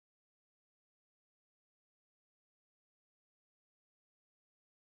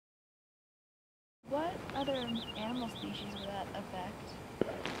What other animal species would that affect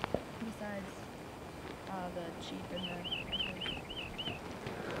besides the sheep and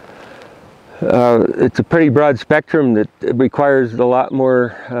the... It's a pretty broad spectrum that requires a lot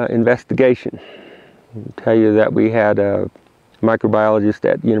more investigation. I'll tell you that we had a microbiologist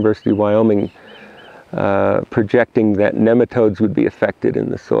at the University of Wyoming projecting that nematodes would be affected in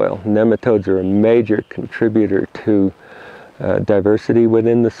the soil. Nematodes are a major contributor to diversity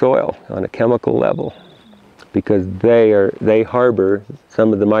within the soil on a chemical level, because they harbor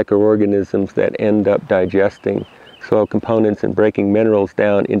some of the microorganisms that end up digesting soil components and breaking minerals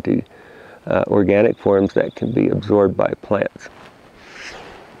down into organic forms that can be absorbed by plants.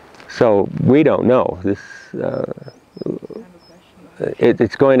 So we don't know.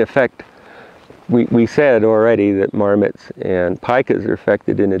 It's going to affect, we said already that marmots and pikas are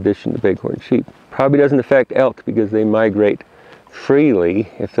affected in addition to bighorn sheep. Probably doesn't affect elk because they migrate freely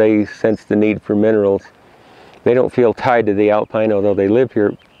if they sense the need for minerals. They don't feel tied to the alpine, although they live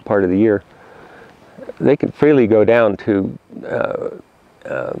here part of the year. They can freely go down to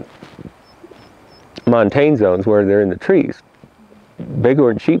montane zones where they're in the trees.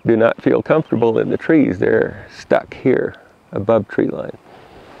 Bighorn sheep do not feel comfortable in the trees. They're stuck here above tree line.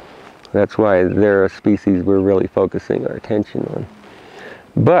 That's why they're a species we're really focusing our attention on.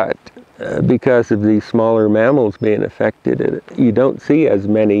 But because of these smaller mammals being affected, you don't see as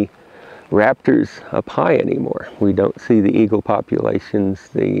many raptors up high anymore. We don't see the eagle populations,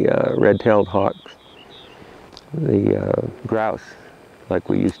 the red-tailed hawks, the grouse like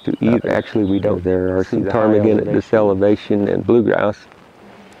we used to either. Actually, we don't. There are some ptarmigan at this elevation and blue grouse,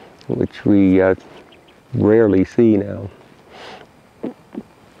 which we rarely see now.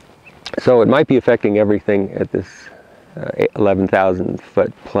 So it might be affecting everything at this 11,000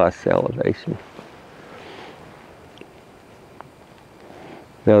 foot plus elevation.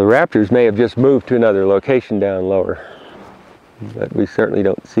 Now the raptors may have just moved to another location down lower, but we certainly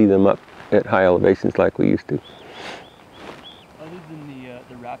don't see them up at high elevations like we used to. Other than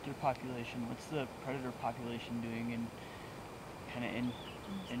the raptor population, what's the predator population doing in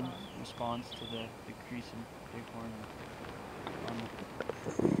response to the decrease in bighorn?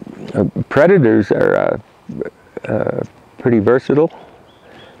 Predators are pretty versatile,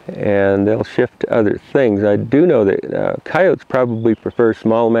 and they'll shift to other things. I do know that coyotes probably prefer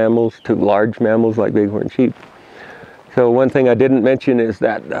small mammals to large mammals like bighorn sheep. So one thing I didn't mention is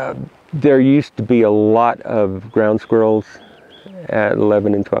that there used to be a lot of ground squirrels at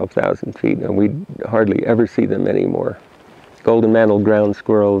 11 and 12,000 feet, and we hardly ever see them anymore. Golden mantled ground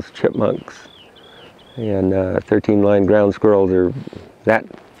squirrels, chipmunks, and 13-line ground squirrels that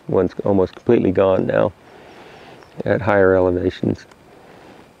one's almost completely gone now at higher elevations.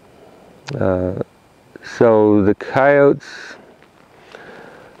 So the coyotes,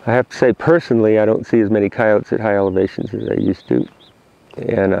 I have to say personally, I don't see as many coyotes at high elevations as I used to.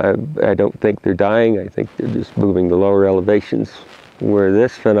 And I don't think they're dying. I think they're just moving to lower elevations where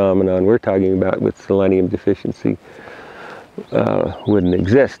this phenomenon we're talking about with selenium deficiency wouldn't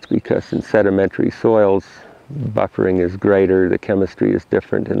exist, because in sedimentary soils, buffering is greater, the chemistry is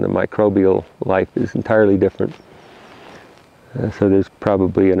different, and the microbial life is entirely different. So there's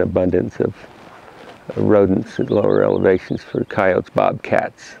probably an abundance of rodents at lower elevations for coyotes,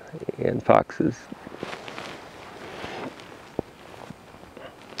 bobcats, and foxes.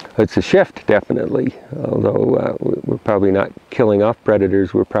 It's a shift, definitely, although we're probably not killing off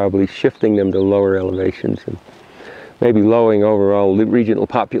predators. We're probably shifting them to lower elevations and maybe lowering overall regional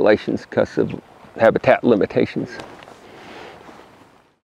populations because of habitat limitations.